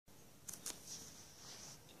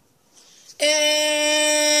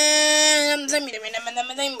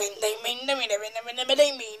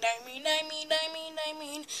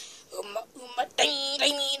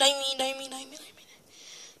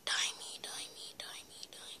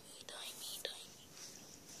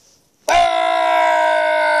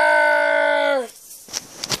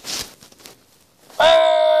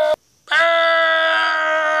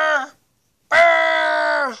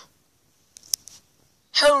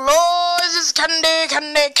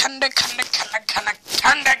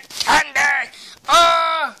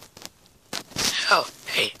Oh,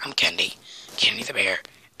 hey, I'm Candy. Candy the bear.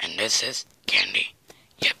 And this is Candy.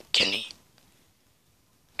 Yep, Candy.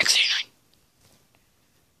 X89.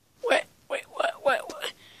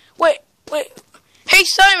 Wait. Hey,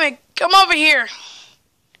 Simon, come over here.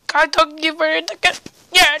 Can I talk to you for a second?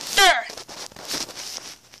 Yeah, sure.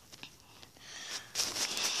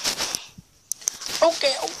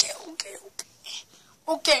 Okay.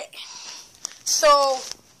 So,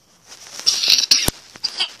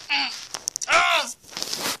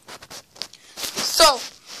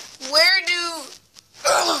 where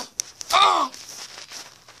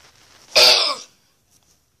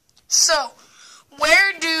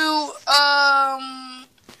do,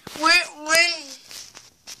 when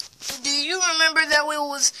do you remember that we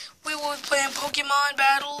were playing Pokemon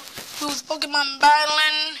battle? We was Pokemon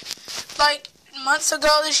battling like months ago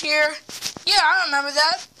this year. Yeah, I remember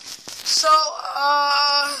that. So,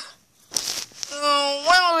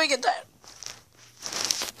 when will we get that?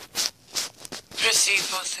 Proceed,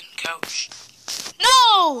 Wilson, coach.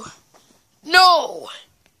 No!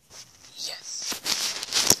 Yes.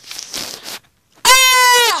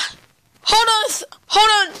 Ah! Hold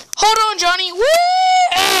on, Johnny. Woo!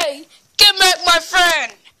 Hey! Get back, my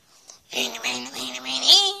friend!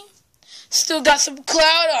 Still got some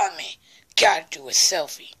cloud on me. Gotta do a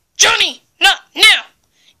selfie. Johnny! Not now!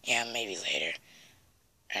 Yeah, maybe later.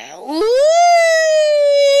 Woo!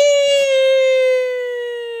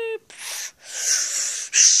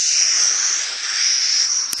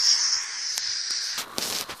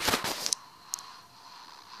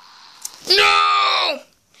 No!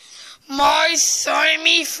 My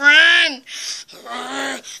slimy friend!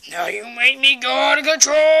 Now you make me go out of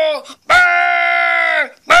control!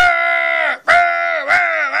 Burr! Burr! Burr! Burr!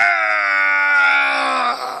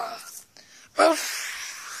 Burr!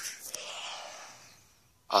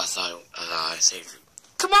 I thought I saved you.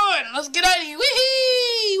 Come on, let's get out of here!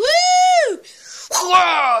 Wee-hee! Woo!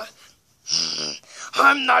 Whoa!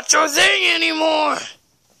 I'm not your thing anymore!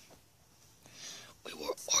 We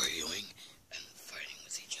were arguing and fighting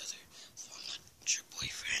with each other, so I'm not your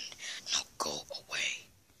boyfriend. Now go away.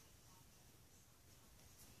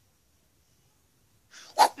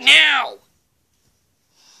 Now!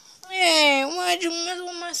 Hey, why'd you mess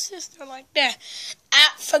with my sister like that? I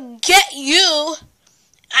forget you.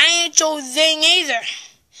 I ain't your thing either.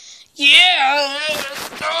 Yeah,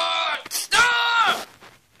 let's start.